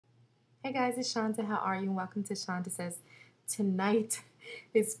Hey guys, it's Shanda. How are you? And welcome to Shanda Says. Tonight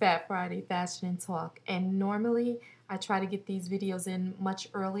is Fat Friday, Fashion and Talk. And normally I try to get these videos in much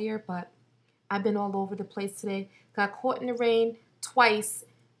earlier, but I've been all over the place today. Got caught in the rain twice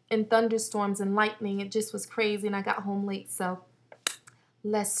in thunderstorms and lightning. It just was crazy and I got home late. So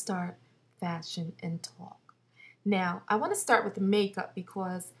let's start Fashion and Talk. Now, I want to start with the makeup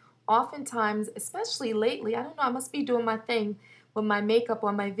because oftentimes, especially lately, I don't know, I must be doing my thing with my makeup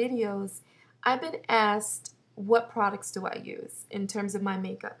on my videos. I've been asked what products do I use in terms of my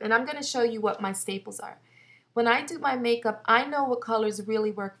makeup. And I'm going to show you what my staples are. When I do my makeup, I know what colors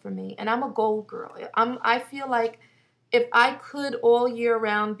really work for me. And I'm a gold girl. I feel like if I could all year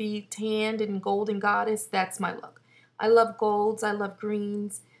round be tanned and golden goddess, that's my look. I love golds. I love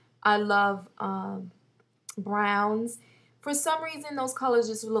greens. I love browns. For some reason, those colors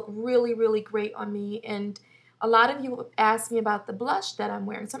just look really, really great on me. And a lot of you asked me about the blush that I'm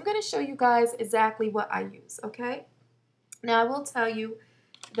wearing. So I'm going to show you guys exactly what I use, okay? Now, I will tell you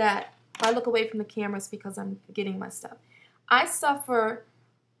that if I look away from the cameras because I'm getting my stuff. I suffer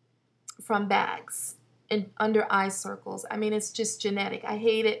from bags and under eye circles. I mean, it's just genetic. I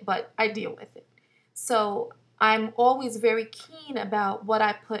hate it, but I deal with it. So I'm always very keen about what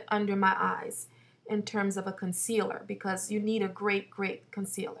I put under my eyes in terms of a concealer because you need a great, great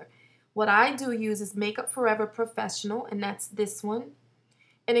concealer. What I do use is Makeup Forever Professional, and that's this one.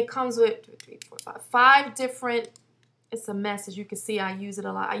 And it comes with 2, 3, 4, 5 different, it's a mess. As you can see, I use it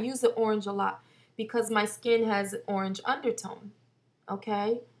a lot. I use the orange a lot because my skin has an orange undertone,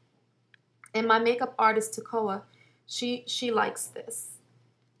 okay? And my makeup artist, Takoa, she likes this.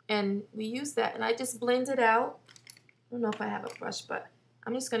 And we use that, and I just blend it out. I don't know if I have a brush, but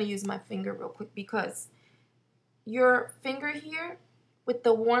I'm just going to use my finger real quick because your finger here, with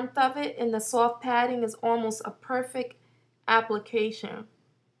the warmth of it and the soft padding, is almost a perfect application.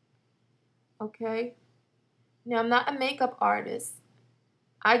 Okay? Now, I'm not a makeup artist.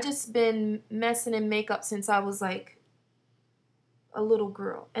 I just been messing in makeup since I was like a little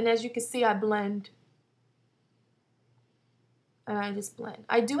girl. And as you can see, I blend. And I just blend.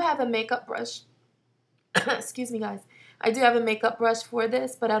 I do have a makeup brush. Excuse me, guys. I do have a makeup brush for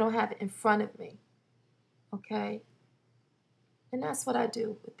this, but I don't have it in front of me. Okay? And that's what I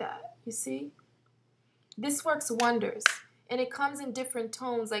do with that. You see? This works wonders. And it comes in different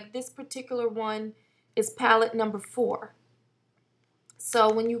tones. Like this particular one is palette number 4.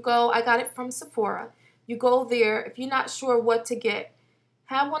 So when you go, I got it from Sephora. You go there. If you're not sure what to get,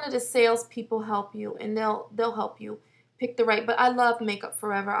 have one of the salespeople help you, and they'll help you pick the right. But I love Makeup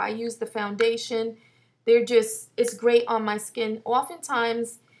Forever. I use the foundation. It's great on my skin.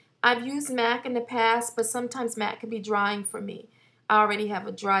 Oftentimes, I've used MAC in the past, but sometimes MAC can be drying for me. I already have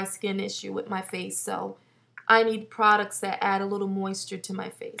a dry skin issue with my face, so I need products that add a little moisture to my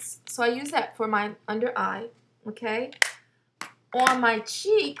face. So I use that for my under eye, okay? On my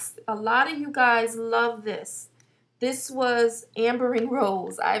cheeks, a lot of you guys love this. This was Ambering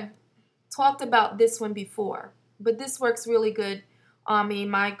Rose. I've talked about this one before, but this works really good on me.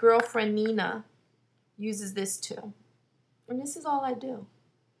 My girlfriend Nina uses this too. And this is all I do.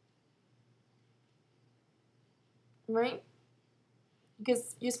 Right?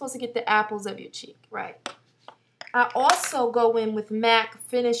 Because you're supposed to get the apples of your cheek, right? I also go in with MAC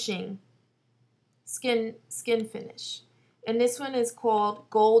Finishing Skin Finish. And this one is called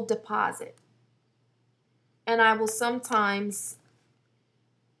Gold Deposit. And I will sometimes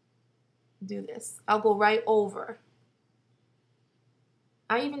do this. I'll go right over.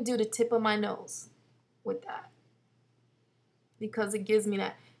 I even do the tip of my nose with that because it gives me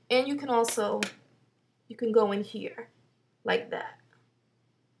that. And you can go in here like that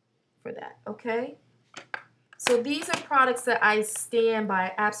for that, okay? So these are products that I stand by.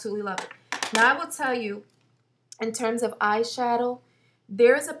 I absolutely love it. Now I will tell you, in terms of eyeshadow,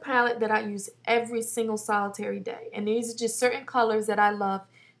 there is a palette that I use every single solitary day. And these are just certain colors that I love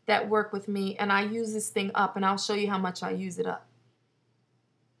that work with me. And I use this thing up, and I'll show you how much I use it up.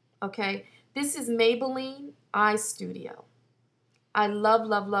 Okay? This is Maybelline Eye Studio. I love,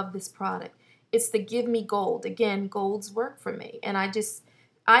 love, love this product. It's the Give Me Gold. Again, golds work for me. And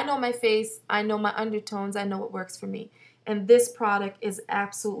I know my face. I know my undertones. I know what works for me. And this product is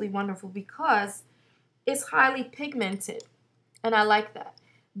absolutely wonderful because it's highly pigmented. And I like that.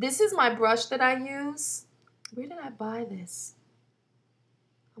 This is my brush that I use. Where did I buy this?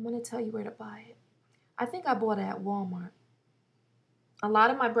 I'm going to tell you where to buy it. I think I bought it at Walmart. A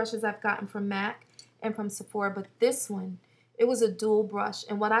lot of my brushes I've gotten from MAC and from Sephora, but this one, it was a dual brush.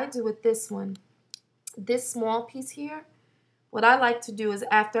 And what I do with this one, this small piece here, what I like to do is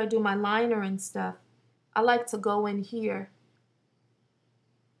after I do my liner and stuff, I like to go in here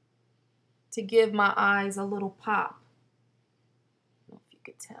to give my eyes a little pop. I don't know if you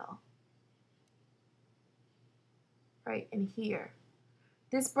could tell. Right in here.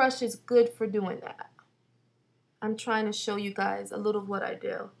 This brush is good for doing that. I'm trying to show you guys a little of what I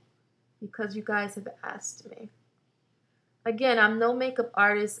do because you guys have asked me. Again, I'm no makeup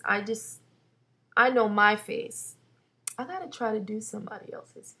artist. I know my face. I gotta try to do somebody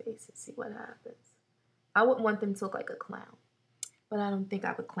else's face and see what happens. I wouldn't want them to look like a clown, but I don't think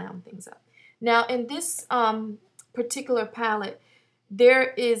I would clown things up. Now, in this particular palette,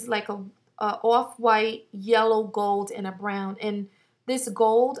 there is like a off-white, yellow, gold, and a brown. And this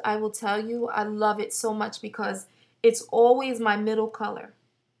gold, I will tell you, I love it so much because it's always my middle color.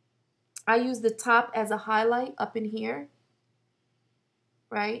 I use the top as a highlight up in here,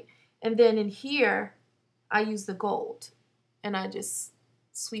 right? And then in here, I use the gold, and I just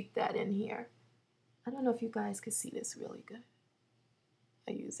sweep that in here. I don't know if you guys can see this really good.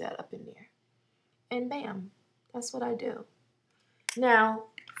 I use that up in there. And bam, that's what I do. Now,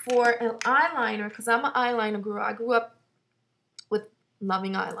 for an eyeliner, because I'm an eyeliner girl, I grew up with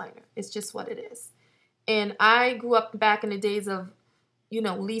loving eyeliner. It's just what it is. And I grew up back in the days of, you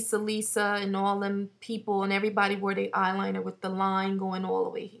know, Lisa and all them people, and everybody wore their eyeliner with the line going all the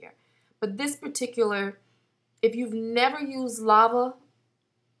way here. But this particular, if you've never used Lava,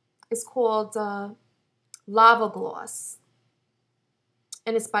 it's called Lava Gloss.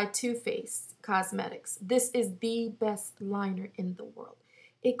 And it's by Too Faced Cosmetics. This is the best liner in the world.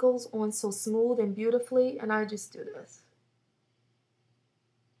 It goes on so smooth and beautifully, and I just do this.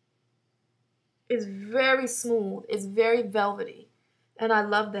 It's very smooth. It's very velvety, and I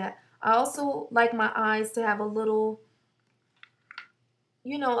love that. I also like my eyes to have a little,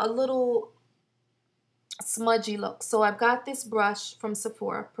 you know, a little smudgy look. So I've got this brush from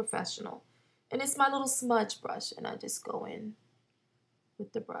Sephora Professional, and it's my little smudge brush, and I just go in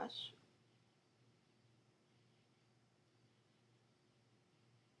with the brush.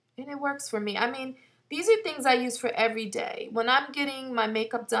 And it works for me. I mean, these are things I use for every day. When I'm getting my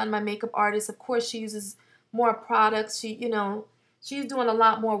makeup done, my makeup artist, of course, she uses more products. She, you know, she's doing a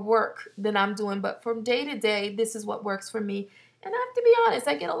lot more work than I'm doing. But from day to day, this is what works for me. And I have to be honest,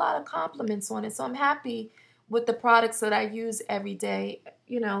 I get a lot of compliments on it. So I'm happy with the products that I use every day.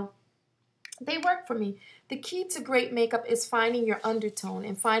 You know, they work for me. The key to great makeup is finding your undertone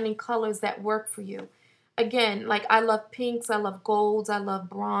and finding colors that work for you. Again, like I love pinks, I love golds, I love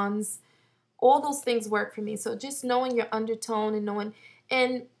bronze. All those things work for me. So just knowing your undertone and knowing,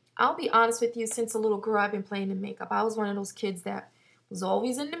 and I'll be honest with you, since a little girl I've been playing in makeup. I was one of those kids that was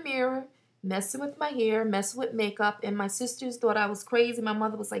always in the mirror, messing with my hair, messing with makeup, and my sisters thought I was crazy. My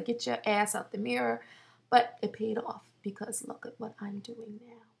mother was like, get your ass out the mirror. But it paid off because look at what I'm doing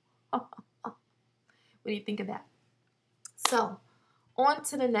now. What do you think of that? So, on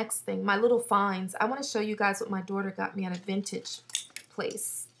to the next thing, my little finds. I want to show you guys what my daughter got me at a vintage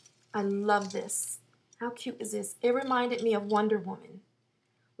place. I love this. How cute is this? It reminded me of Wonder Woman,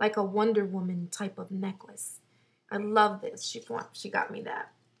 like a Wonder Woman type of necklace. I love this. She got me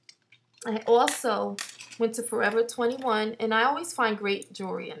that. I also went to Forever 21, and I always find great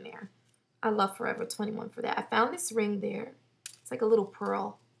jewelry in there. I love Forever 21 for that. I found this ring there. It's like a little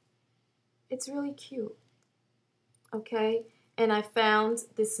pearl. It's really cute. Okay? And I found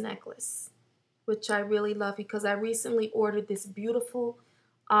this necklace, which I really love because I recently ordered this beautiful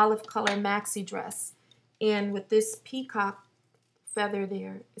olive color maxi dress. And with this peacock feather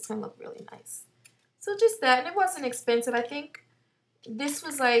there, it's going to look really nice. So just that. And it wasn't expensive. I think this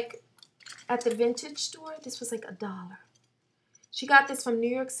was like, at the vintage store, this was like $1. She got this from New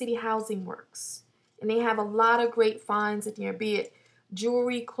York City Housing Works. And they have a lot of great finds in there, be it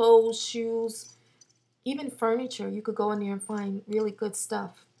jewelry, clothes, shoes, even furniture. You could go in there and find really good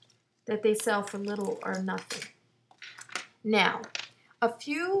stuff that they sell for little or nothing. Now, a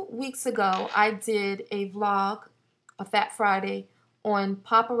few weeks ago, I did a vlog, a Fat Friday, on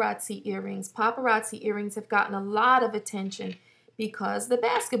paparazzi earrings. Paparazzi earrings have gotten a lot of attention because the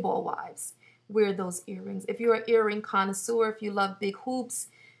basketball wives wear those earrings. If you're an earring connoisseur, if you love big hoops,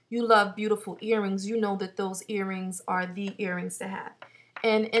 you love beautiful earrings, you know that those earrings are the earrings to have.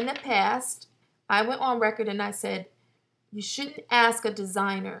 And in the past, I went on record and I said, you shouldn't ask a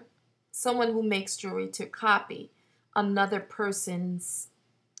designer, someone who makes jewelry, to copy another person's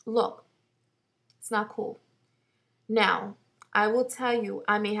look. It's not cool. Now, I will tell you,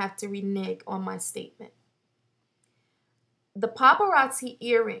 I may have to renege on my statement. The paparazzi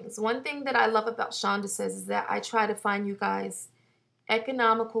earrings, one thing that I love about Shanda Says is that I try to find you guys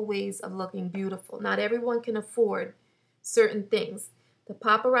economical ways of looking beautiful. Not everyone can afford certain things. The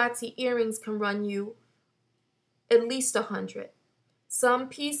paparazzi earrings can run you at least $100. Some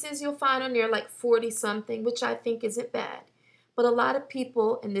pieces you'll find on there like 40 something, which I think isn't bad. But a lot of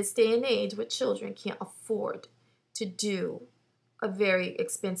people in this day and age with children can't afford to do a very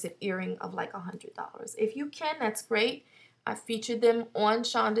expensive earring of like $100. If you can, that's great. I featured them on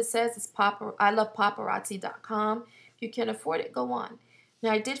Shanda Says. It's I love paparazzi.com. If you can afford it, go on.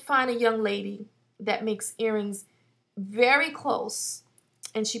 Now, I did find a young lady that makes earrings very close,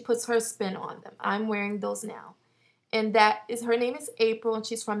 and she puts her spin on them. I'm wearing those now. And her name is April, and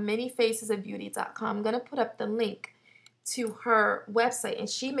she's from manyfacesofbeauty.com. I'm going to put up the link to her website, and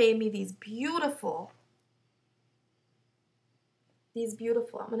she made me these beautiful. I'm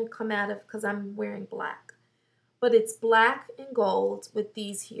going to come out of, because I'm wearing black. But it's black and gold with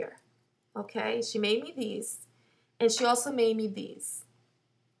these here. Okay? She made me these. And she also made me these,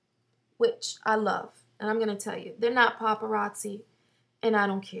 which I love. And I'm going to tell you, they're not paparazzi, and I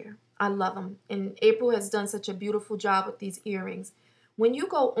don't care. I love them. And April has done such a beautiful job with these earrings. When you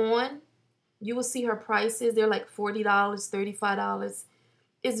go on, you will see her prices. They're like $40, $35.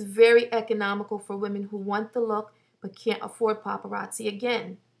 It's very economical for women who want the look but can't afford paparazzi.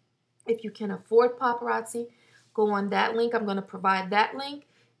 Again, if you can afford paparazzi, go on that link. I'm going to provide that link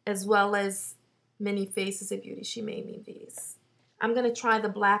as well as Many Faces of Beauty. She made me these. I'm going to try the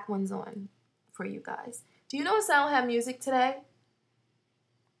black ones on for you guys. Do you notice I don't have music today?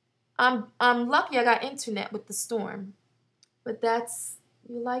 I'm lucky I got internet with the storm. But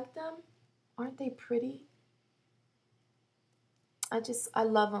you like them? Aren't they pretty? I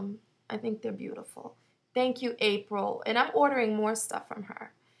love them. I think they're beautiful. Thank you, April. And I'm ordering more stuff from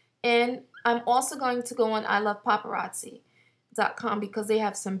her. And I'm also going to go on ilovepaparazzi.com because they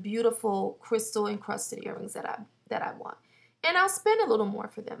have some beautiful crystal encrusted earrings that I want. And I'll spend a little more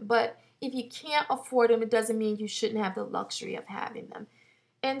for them. But if you can't afford them, it doesn't mean you shouldn't have the luxury of having them.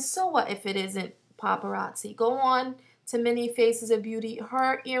 And so what if it isn't paparazzi? Go on to Many Faces of Beauty.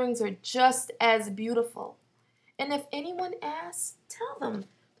 Her earrings are just as beautiful. And if anyone asks, tell them.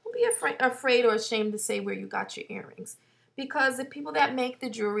 Don't be afraid or ashamed to say where you got your earrings. Because the people that make the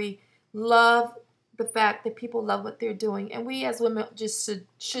jewelry love the fact that people love what they're doing. And we as women just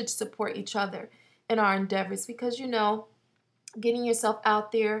should support each other in our endeavors. Because, you know, getting yourself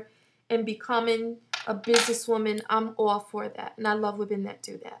out there and becoming a businesswoman, I'm all for that. And I love women that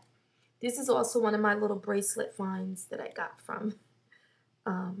do that. This is also one of my little bracelet finds that I got from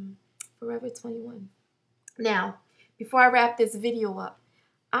Forever 21. Now, before I wrap this video up,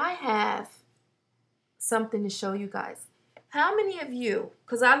 I have something to show you guys. How many of you,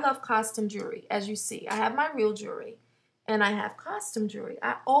 because I love costume jewelry, as you see, I have my real jewelry and I have costume jewelry.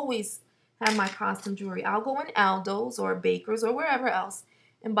 I always have my costume jewelry. I'll go in Aldo's or Baker's or wherever else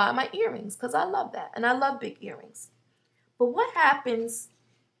and buy my earrings because I love that. And I love big earrings. But what happens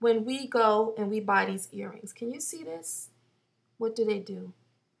when we go and we buy these earrings? Can you see this? What do?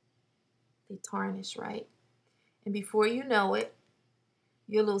 They tarnish, right? And before you know it,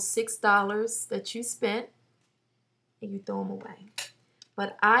 your little $6 that you spent, and you throw them away.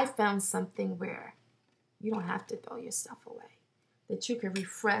 But I found something where you don't have to throw your stuff away. That you can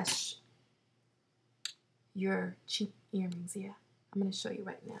refresh your cheap earrings. Yeah, I'm going to show you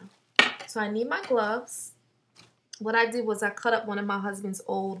right now. So I need my gloves. What I did was I cut up one of my husband's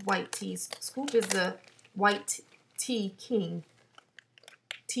old white tees. Scoop is the white tee king,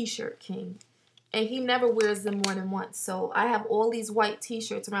 t-shirt king. And he never wears them more than once. So I have all these white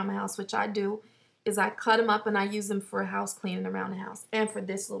t-shirts around my house, which I do is I cut them up and I use them for house cleaning around the house and for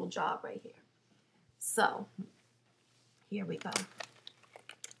this little job right here. So here we go.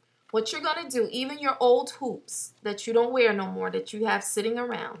 What you're going to do, even your old hoops that you don't wear no more, that you have sitting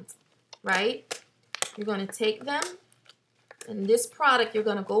around, right? You're going to take them, and this product you're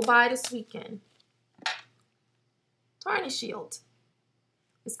going to go buy this weekend. Tarnish Shield.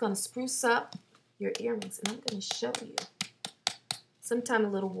 It's going to spruce up your earrings, and I'm going to show you. Sometime a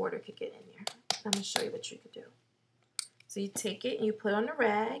little water could get in there. I'm going to show you what you could do. So you take it and you put on a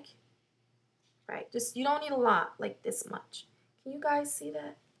rag. Right, just you don't need a lot, like this much. Can you guys see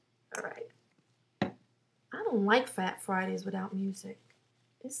that? All right. I don't like Fat Fridays without music.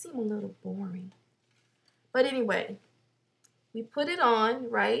 It seems a little boring. But anyway, we put it on,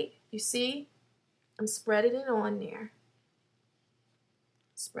 right? You see? I'm spreading it on there.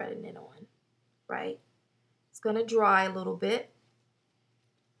 Spreading it on, right? It's going to dry a little bit.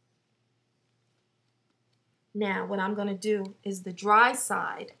 Now, what I'm going to do is the dry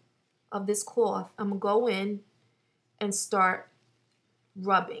side of this cloth, I'm going to go in and start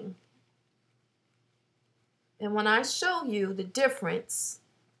rubbing. And when I show you the difference,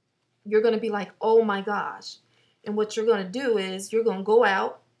 you're going to be like, oh my gosh. And what you're going to do is you're going to go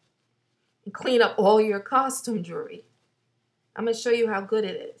out and clean up all your costume jewelry. I'm going to show you how good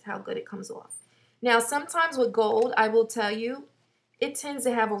it is, how good it comes off. Now, sometimes with gold, I will tell you, it tends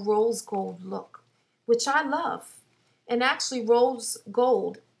to have a rose gold look, which I love. And actually, rose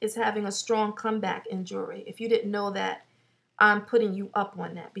gold is having a strong comeback in jewelry. If you didn't know that, I'm putting you up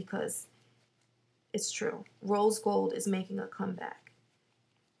on that because it's true. Rose gold is making a comeback.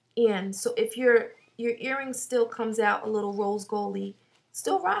 And so if your earring still comes out a little rose goldy,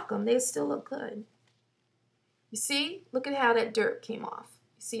 still rock them. They still look good. You see? Look at how that dirt came off.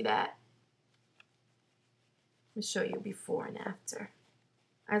 You see that? Let me show you before and after.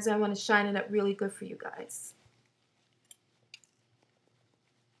 As I want to shine it up really good for you guys.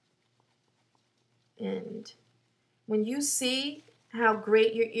 And when you see how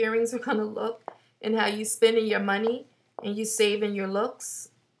great your earrings are going to look and how you spending your money and you saving your looks,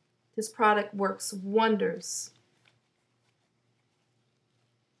 this product works wonders.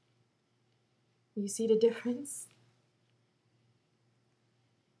 You see the difference?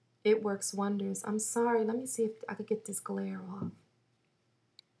 It works wonders. I'm sorry. Let me see if I could get this glare off.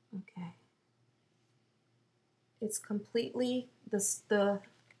 Okay. It's completely, it's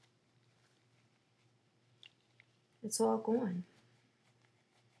all gone.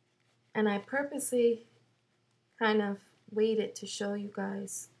 And I purposely kind of waited to show you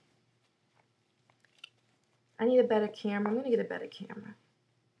guys. I need a better camera. I'm going to get a better camera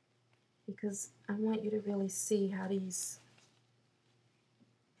because I want you to really see how these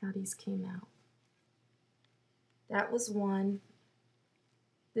came out. That was one.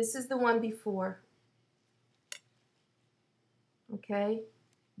 This is the one before. Okay?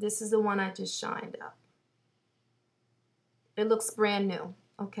 This is the one I just shined up. It looks brand new.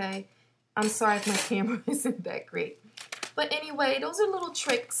 Okay? I'm sorry if my camera isn't that great. But anyway, those are little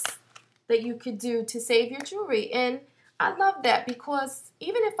tricks that you could do to save your jewelry. And I love that because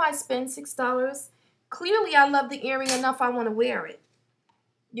even if I spend $6, clearly I love the earring enough I want to wear it.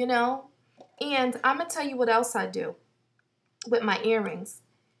 You know? And I'm going to tell you what else I do with my earrings.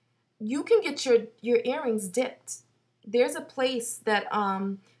 You can get your earrings dipped. There's a place that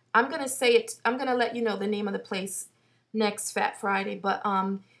I'm going to say it. I'm going to let you know the name of the place next Fat Friday. But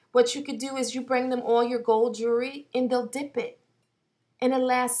what you could do is you bring them all your gold jewelry and they'll dip it. And it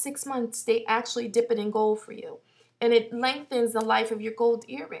lasts 6 months. They actually dip it in gold for you. And it lengthens the life of your gold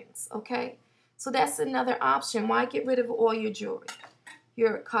earrings, okay? So that's another option. Why get rid of all your jewelry,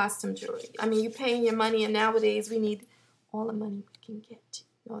 your costume jewelry? I mean, you're paying your money, and nowadays we need all the money we can get.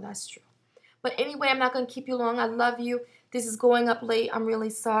 No, that's true. But anyway, I'm not going to keep you long. I love you. This is going up late. I'm really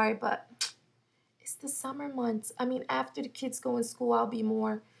sorry, but it's the summer months. I mean, after the kids go in school, I'll be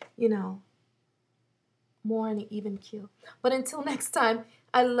more, you know, more on an even keel. But until next time,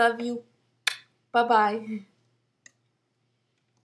 I love you. Bye-bye.